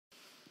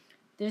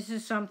This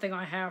is something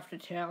I have to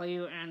tell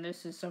you, and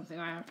this is something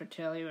I have to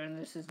tell you, and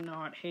this is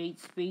not hate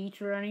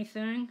speech or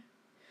anything.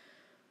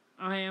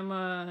 I am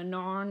a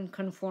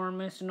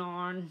non-conformist,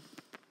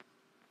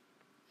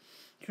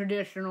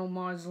 non-traditional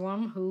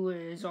Muslim who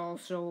is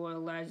also a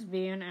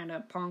lesbian and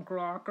a punk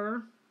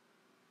rocker.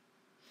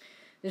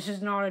 This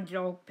is not a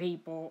joke,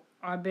 people.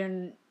 I've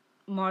been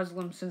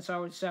Muslim since I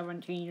was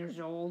 17 years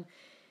old,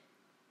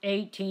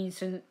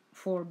 18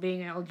 for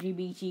being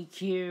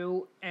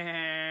LGBTQ,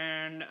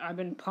 and I've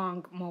been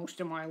punk most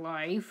of my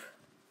life.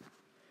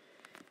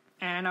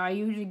 And I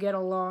usually get a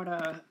lot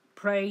of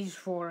praise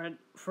for it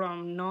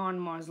from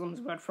non-Muslims,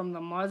 but from the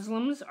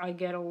Muslims, I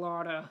get a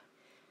lot of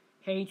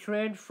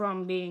hatred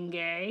from being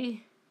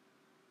gay.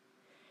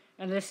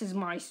 And this is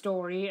my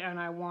story, and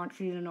I want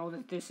you to know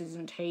that this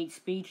isn't hate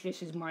speech.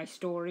 This is my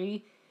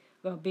story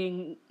about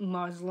being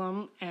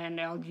Muslim and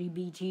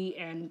LGBT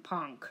and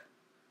punk.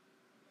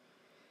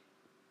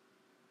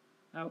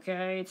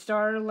 Okay, it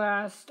started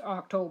last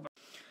October.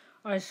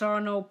 I saw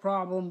no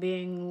problem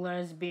being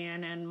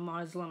lesbian and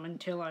Muslim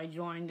until I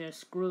joined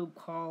this group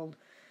called,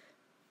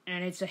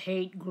 and it's a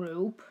hate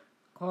group,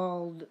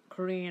 called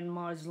Korean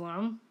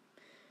Muslim.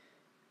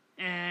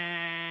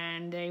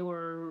 And they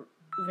were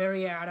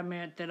very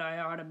adamant that I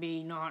ought to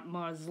be not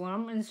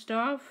Muslim and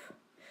stuff.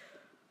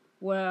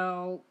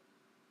 Well,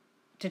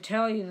 to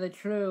tell you the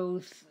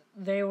truth,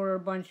 they were a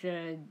bunch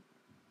of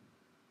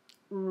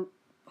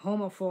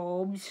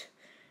homophobes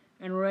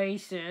and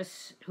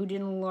racists who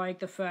didn't like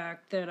the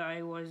fact that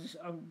I was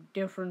of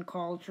different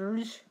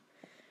cultures,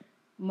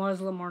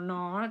 Muslim or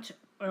not,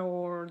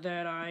 or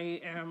that I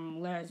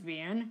am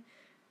lesbian.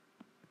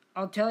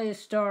 I'll tell you,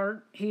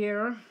 start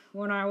here.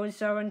 When I was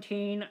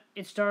 17,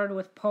 it started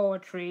with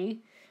poetry,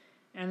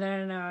 and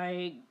then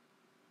I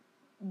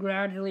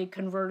gradually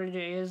converted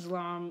to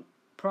Islam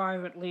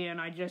privately, and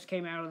I just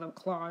came out of the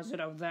closet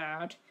of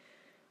that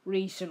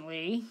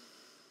recently.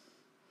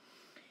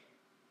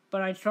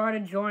 But I tried to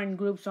join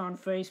groups on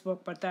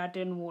Facebook, but that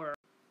didn't work.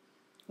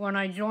 When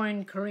I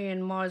joined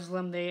Korean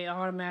Muslim, they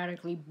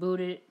automatically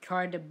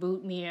tried to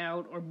boot me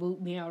out or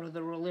boot me out of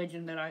the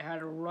religion that I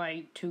had a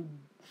right to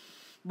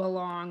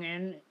belong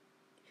in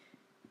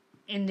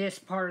this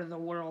part of the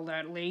world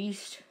at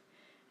least.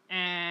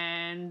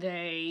 And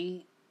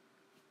they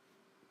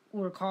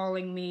were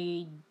calling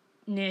me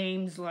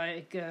names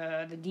like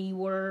the D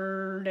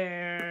word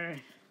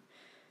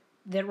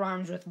that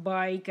rhymes with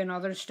bike and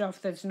other stuff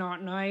that's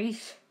not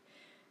nice.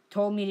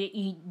 Told me to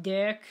eat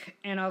dick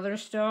and other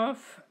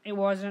stuff. It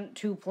wasn't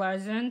too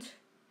pleasant.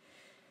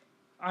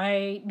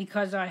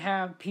 Because I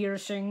have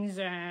piercings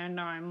and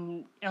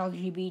I'm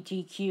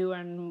LGBTQ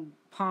and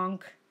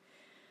punk,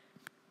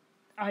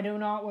 I do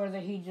not wear the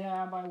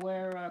hijab. I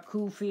wear a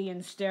kufi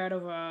instead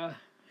of a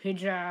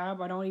hijab.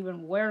 I don't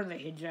even wear the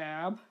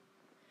hijab.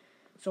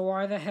 So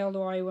why the hell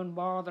do I even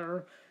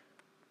bother?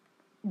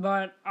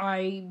 But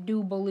I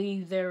do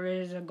believe there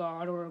is a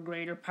God or a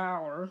greater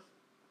power.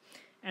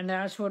 And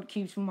that's what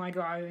keeps my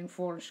driving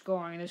force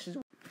going.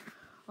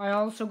 I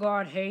also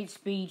got hate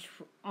speech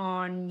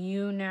on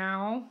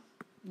YouNow,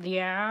 the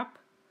app,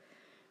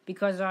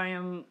 because I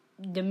am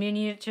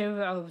diminutive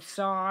of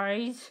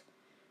size,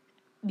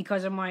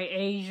 because of my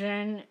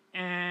Asian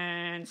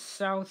and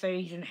South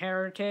Asian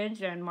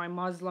heritage and my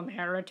Muslim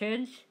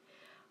heritage.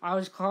 I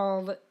was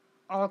called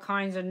all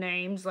kinds of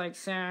names like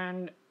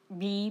Sand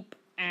Beep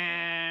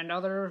and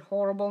other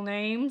horrible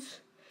names.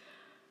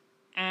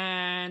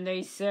 And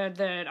they said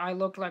that I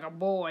looked like a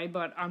boy,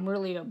 but I'm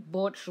really a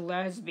butch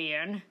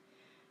lesbian.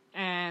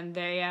 And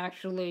they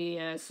actually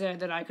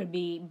said that I could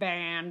be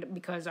banned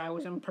because I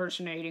was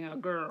impersonating a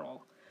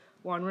girl.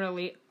 When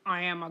really,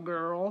 I am a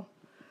girl.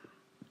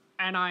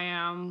 And I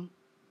am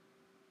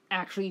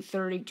actually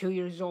 32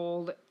 years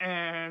old.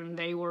 And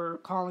they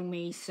were calling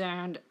me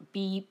Sand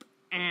Beep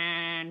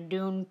and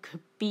Dune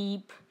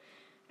Beep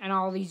and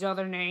all these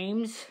other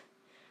names.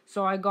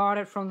 So I got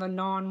it from the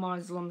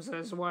non-Muslims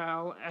as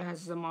well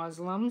as the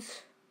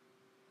Muslims.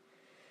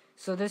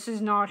 So this is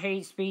not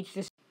hate speech.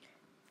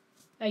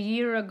 A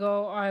year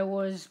ago, I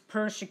was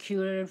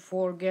persecuted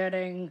for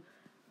getting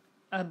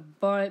a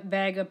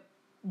bag of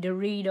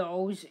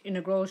Doritos in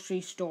a grocery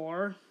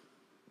store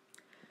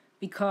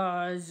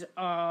because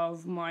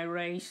of my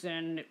race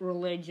and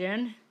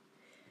religion,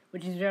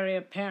 which is very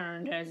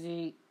apparent, as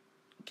you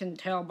can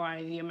tell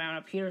by the amount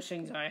of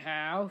piercings I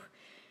have.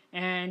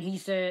 And he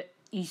said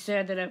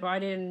that if I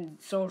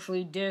didn't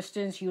socially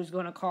distance, he was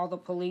going to call the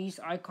police.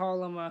 I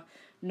call him a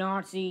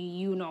Nazi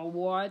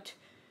you-know-what.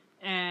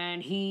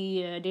 And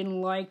he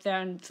didn't like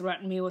that and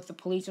threatened me with the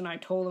police. And I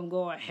told him,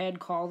 go ahead,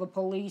 call the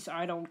police.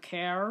 I don't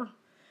care.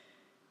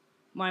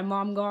 My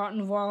mom got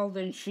involved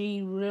and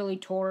she really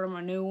tore him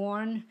a new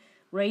one.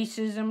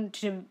 Racism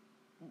to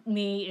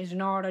me is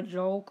not a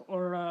joke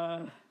or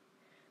a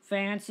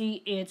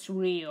fancy. It's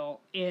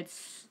real.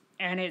 It's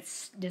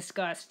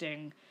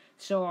disgusting.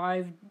 So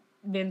I've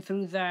been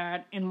through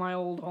that in my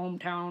old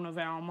hometown of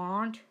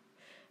Almont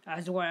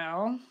as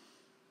well.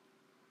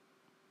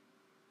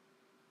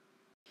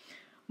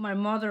 My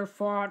mother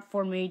fought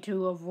for me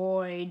to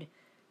avoid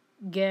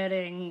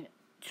getting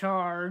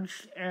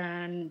charged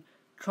and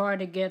try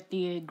to get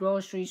the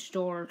grocery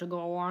store to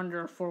go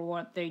under for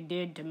what they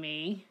did to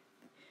me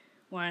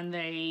when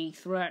they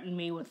threatened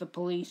me with the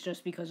police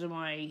just because of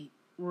my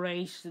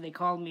race. They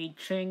called me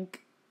Chink.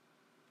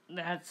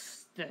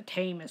 That's the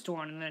tamest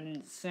one. And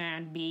then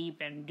Sand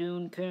Beep and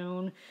Dune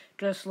Coon.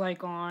 Just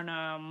like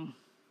on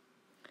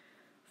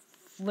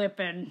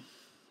flippin'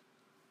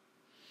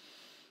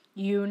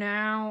 You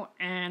Now,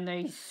 and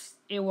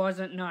it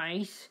wasn't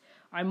nice.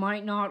 I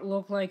might not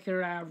look like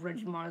your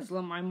average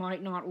Muslim, I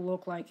might not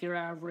look like your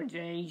average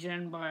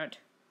Asian, but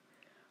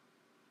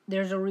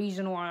there's a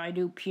reason why I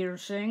do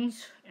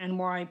piercings, and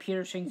why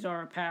piercings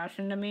are a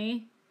passion to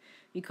me,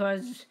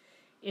 because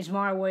it's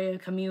my way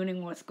of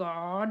communing with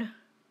God.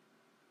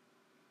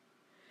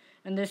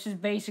 And this is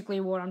basically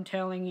what I'm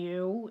telling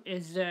you,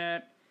 is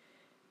that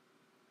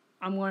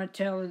I'm going to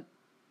tell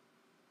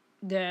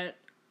that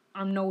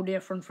I'm no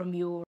different from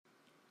you.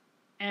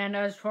 And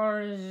as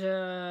far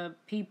as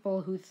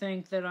people who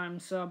think that I'm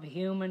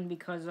subhuman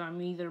because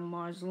I'm either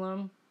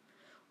Muslim,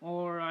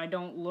 or I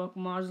don't look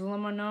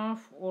Muslim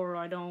enough, or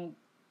I don't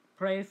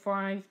pray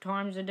 5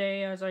 times a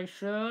day as I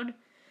should,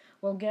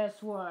 well,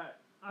 guess what?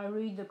 I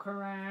read the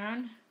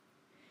Quran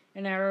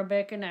in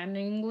Arabic and in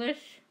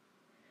English,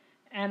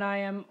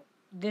 and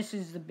this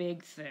is the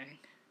big thing.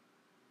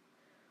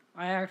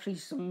 I actually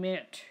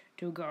submit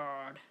to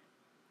God.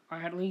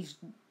 I at least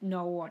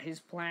know what His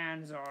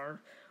plans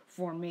are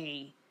for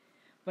me.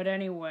 But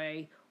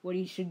anyway, what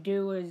you should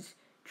do is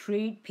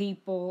treat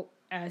people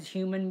as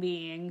human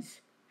beings,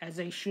 as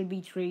they should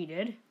be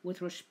treated,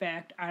 with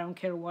respect. I don't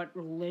care what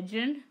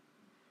religion,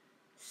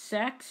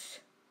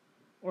 sex,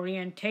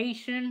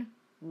 orientation,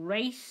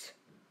 race.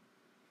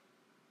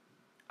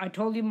 I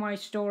told you my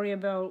story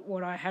about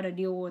what I had to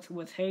deal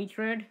with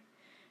hatred,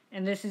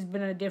 and this has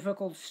been a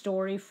difficult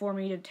story for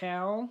me to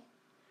tell,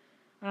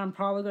 and I'm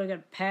probably going to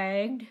get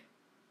pegged.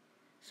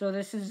 So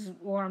this is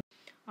where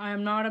I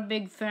am not a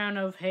big fan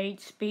of hate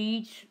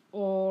speech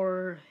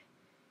or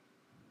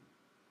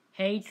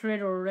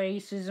hatred or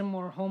racism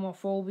or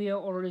homophobia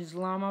or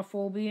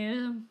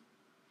Islamophobia.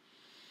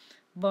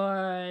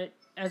 But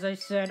as I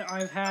said,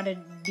 I've had to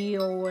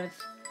deal with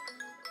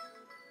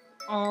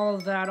all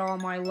of that all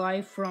my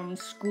life, from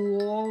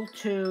school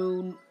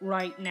to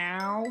right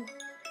now.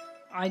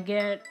 I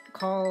get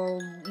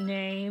called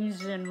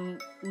names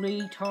and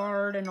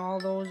retard and all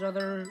those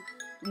other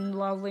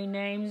lovely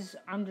names.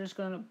 I'm just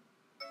gonna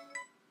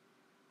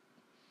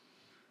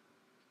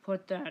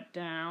put that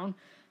down.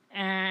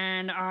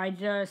 And I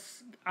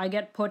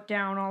get put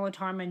down all the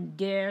time and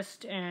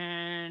dissed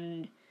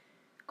and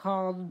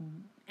called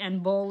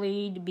and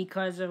bullied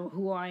because of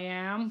who I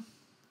am.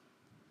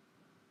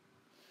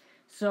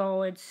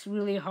 So it's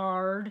really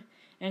hard,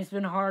 and it's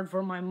been hard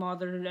for my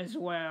mother as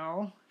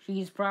well.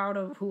 She's proud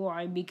of who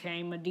I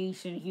became, a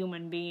decent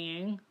human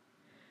being,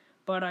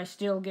 but I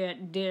still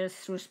get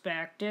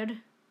disrespected.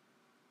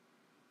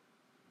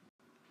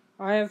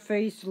 I have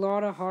faced a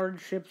lot of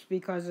hardships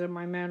because of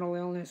my mental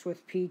illness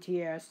with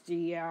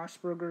PTSD,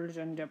 Asperger's,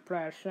 and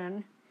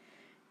depression,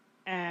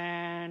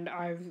 and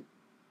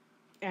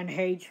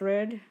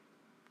hatred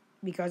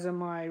because of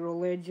my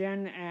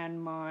religion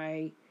and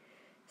my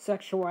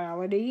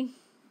sexuality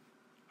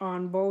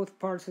on both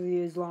parts of the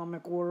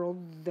Islamic world.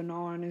 The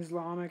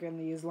non-Islamic and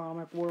the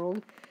Islamic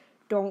world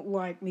don't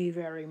like me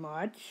very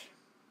much.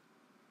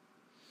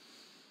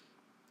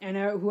 And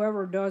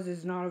whoever does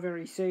is not a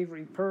very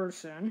savory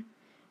person.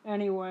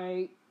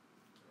 Anyway,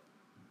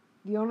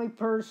 the only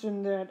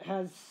person that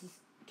has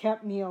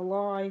kept me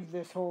alive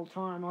this whole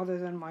time, other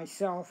than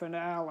myself and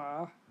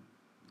Allah,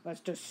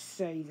 let's just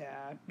say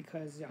that,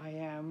 because I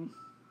am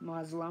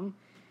Muslim,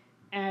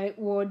 and it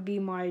would be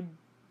my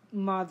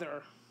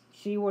mother.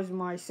 She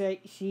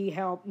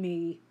helped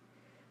me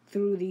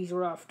through these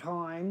rough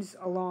times,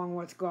 along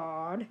with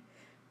God,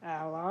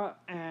 Allah,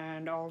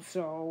 and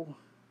also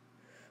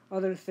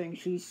other things.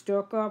 She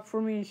stuck up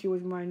for me, and she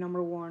was my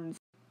number one.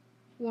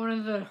 One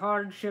of the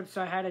hardships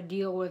I had to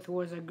deal with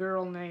was a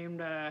girl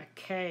named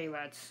Kay,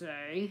 let's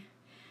say,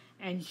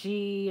 and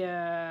she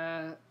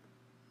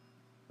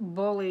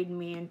bullied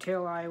me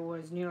until I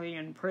was nearly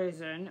in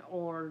prison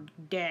or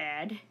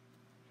dead.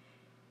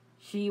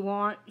 She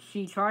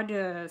tried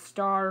to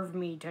starve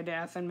me to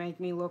death and make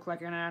me look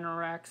like an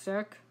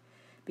anorexic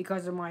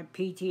because of my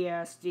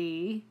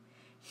PTSD.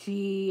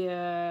 She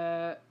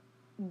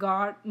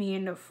got me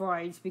into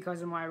fights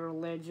because of my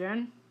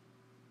religion.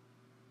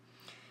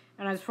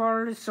 And as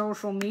far as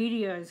social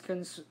media is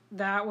concerned,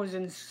 that was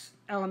in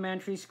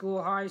elementary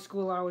school, high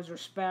school, I was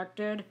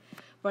respected.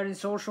 But in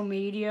social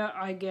media,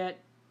 I get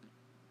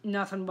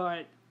nothing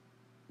but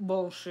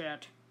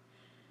bullshit.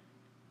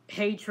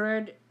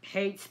 Hatred,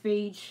 hate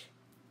speech,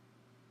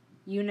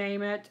 you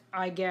name it,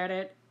 I get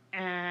it.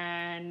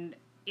 And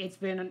it's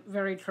been a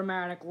very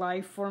traumatic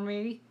life for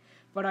me.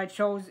 But I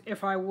chose,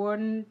 if I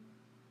would,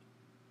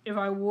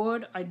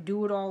 I'd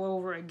do it all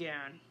over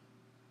again.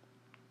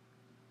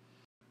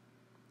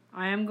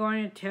 I am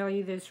going to tell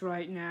you this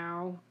right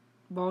now,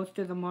 both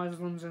to the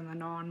Muslims and the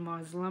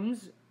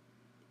non-Muslims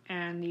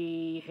and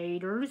the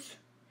haters,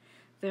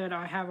 that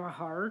I have a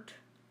heart,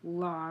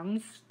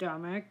 lungs,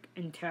 stomach,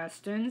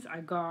 intestines.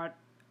 I got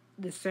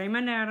the same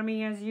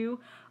anatomy as you.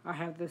 I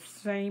have the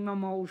same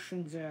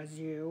emotions as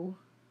you.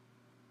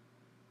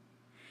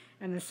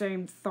 And the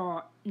same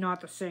thought,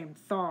 not the same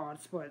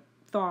thoughts, but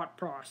thought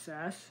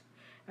process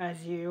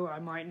as you. I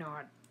might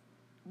not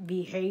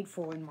be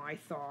hateful in my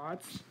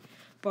thoughts,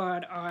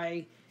 but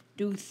I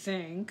do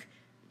think,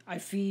 I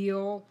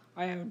feel,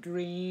 I have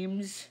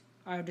dreams,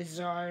 I have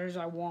desires,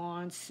 I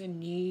wants and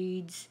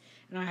needs,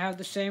 and I have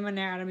the same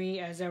anatomy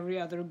as every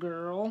other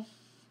girl,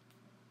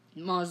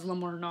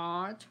 Muslim or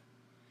not,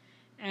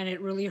 and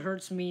it really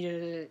hurts me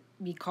to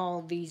be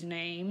called these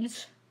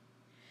names.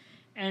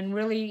 And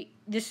really,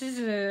 this is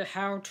a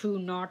how to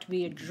not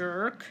be a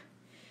jerk,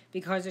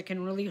 because it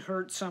can really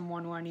hurt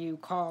someone when you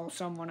call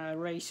someone a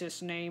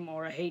racist name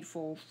or a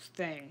hateful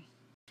thing.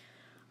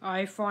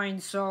 I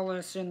find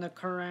solace in the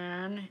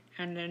Quran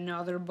and in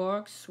other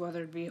books,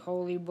 whether it be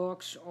holy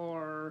books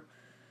or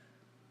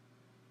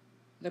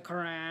the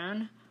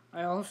Quran.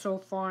 I also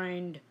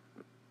find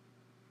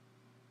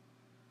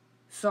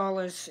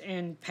solace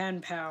in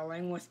pen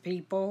paling with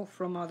people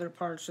from other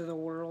parts of the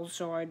world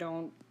so I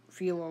don't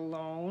feel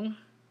alone,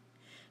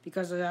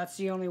 because that's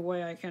the only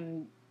way I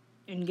can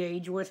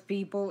engage with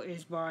people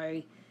is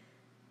by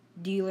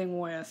dealing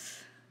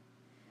with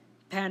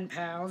pen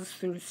pals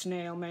through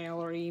snail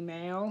mail or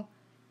email.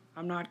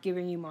 I'm not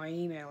giving you my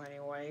email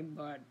anyway,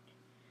 but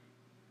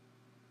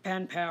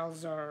pen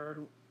pals are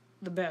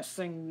the best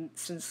thing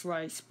since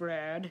sliced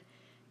bread,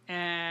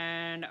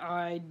 and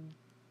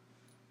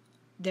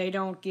they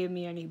don't give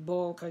me any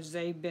bull because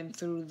they've been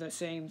through the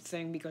same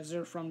thing, because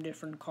they're from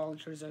different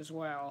cultures as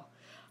well.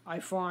 I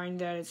find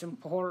that it's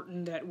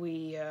important that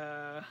we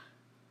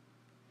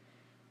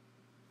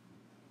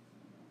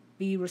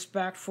be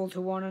respectful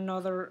to one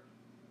another.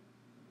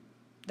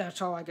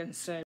 That's all I can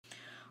say.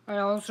 I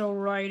also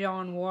write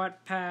on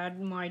Wattpad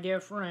my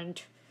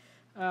different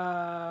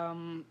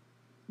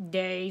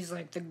days,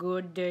 like the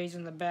good days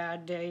and the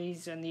bad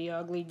days and the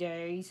ugly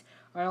days.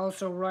 I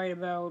also write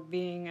about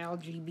being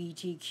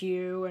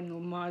LGBTQ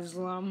and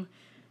Muslim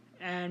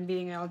and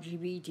being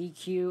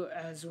LGBTQ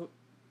as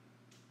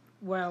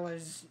well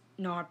as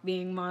not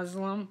being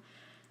Muslim,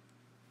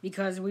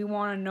 because we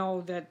want to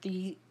know that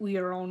we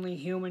are only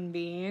human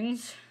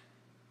beings.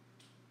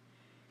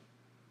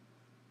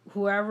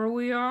 Whoever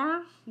we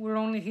are, we're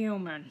only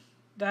human.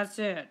 That's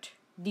it.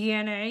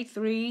 DNA,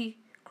 23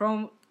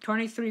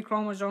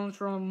 chromosomes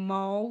from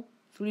Mo,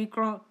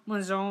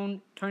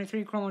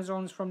 23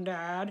 chromosomes from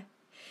Dad,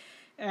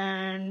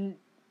 and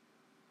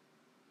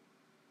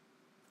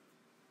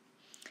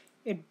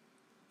it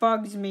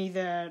bugs me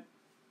that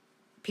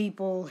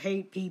people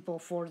hate people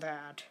for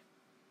that.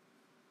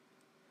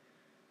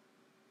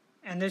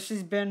 And this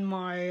has been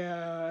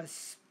my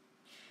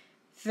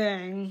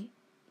thing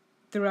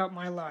throughout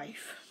my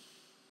life.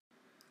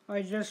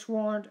 I just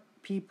want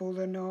people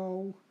to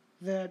know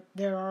that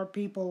there are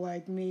people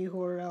like me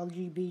who are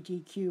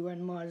LGBTQ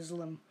and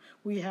Muslim.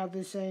 We have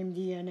the same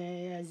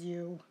DNA as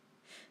you,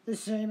 the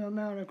same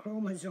amount of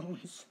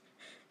chromosomes,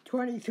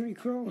 23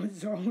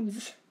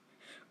 chromosomes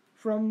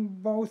from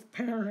both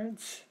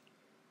parents.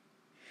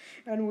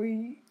 And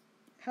we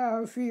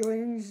have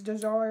feelings,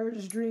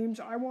 desires, dreams.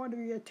 I want to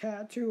be a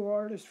tattoo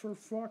artist, for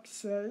fuck's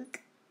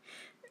sake.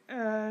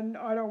 And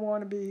I don't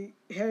want to be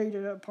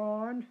hated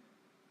upon.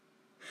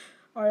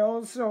 I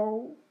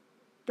also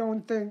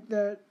don't think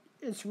that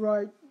it's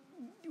right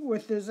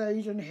with this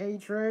Asian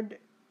hatred.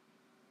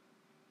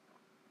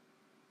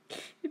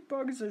 It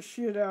bugs the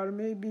shit out of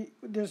me,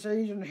 this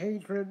Asian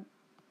hatred,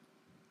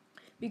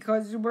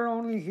 because we're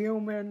only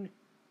human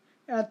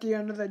at the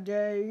end of the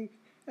day,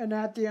 and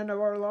at the end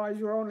of our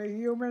lives we're only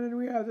human, and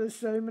we have the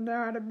same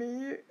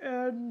anatomy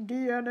and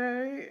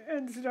DNA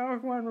and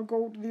stuff when we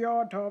go to the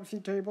autopsy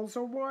table,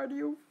 so why do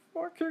you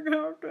fucking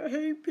have to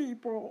hate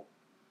people?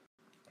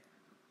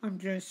 I'm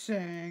just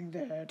saying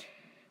that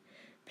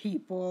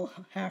people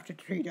have to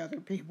treat other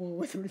people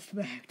with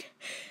respect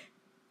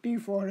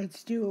before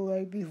it's too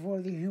late, before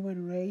the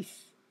human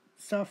race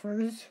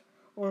suffers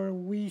or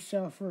we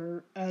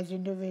suffer as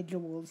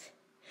individuals.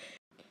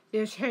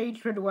 This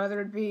hatred, whether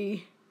it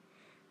be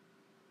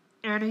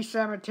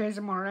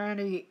anti-Semitism or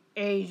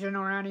anti-Asian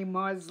or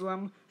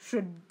anti-Muslim,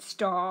 should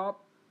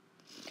stop,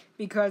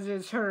 because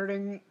it's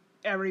hurting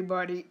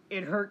everybody.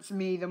 It hurts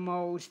me the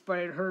most, but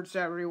it hurts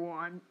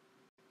everyone.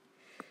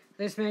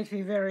 This makes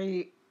me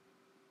very,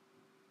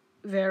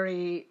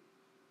 very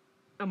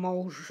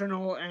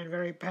emotional and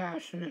very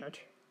passionate.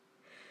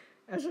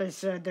 As I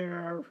said, there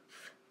are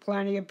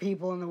plenty of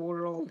people in the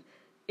world.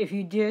 If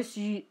you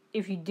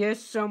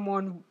diss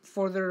someone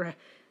for their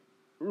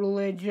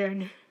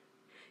religion,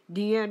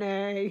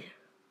 DNA,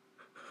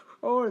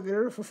 or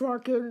their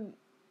fucking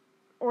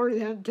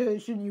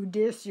orientation, you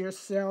diss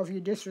yourself.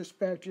 You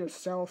disrespect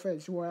yourself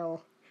as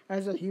well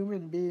as a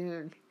human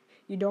being.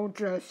 You don't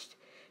just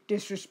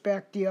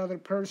disrespect the other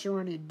person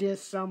when you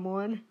diss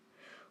someone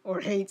or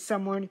hate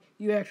someone.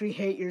 You actually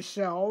hate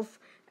yourself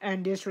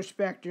and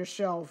disrespect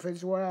yourself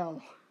as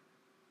well.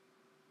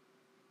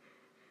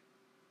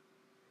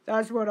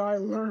 That's what I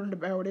learned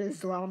about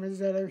Islam, is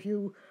that if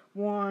you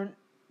want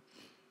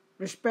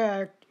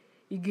respect,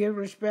 you give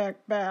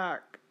respect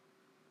back.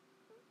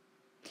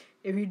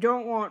 If you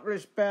don't want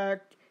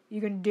respect,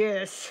 you can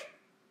diss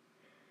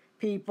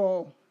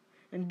people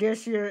and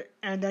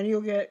then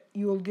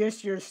you'll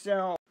diss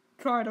yourself.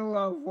 Try to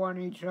love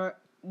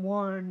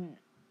one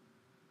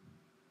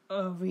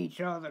of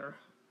each other.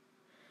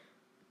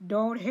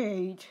 Don't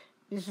hate.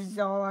 This is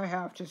all I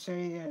have to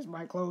say as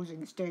my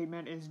closing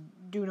statement is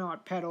do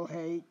not peddle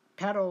hate,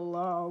 peddle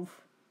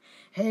love.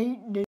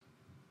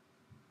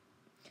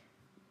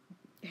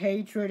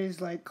 Hatred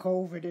is like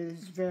COVID. It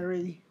is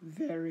very,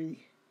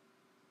 very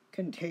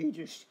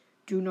contagious.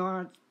 Do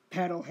not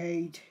peddle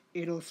hate,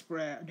 it'll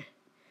spread.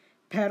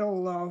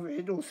 Peddle love,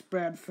 it'll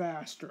spread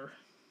faster.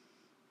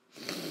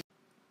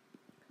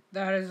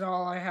 That is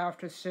all I have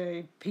to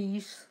say.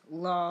 Peace,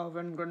 love,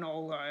 and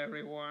granola,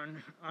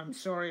 everyone. I'm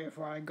sorry if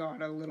I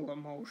got a little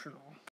emotional.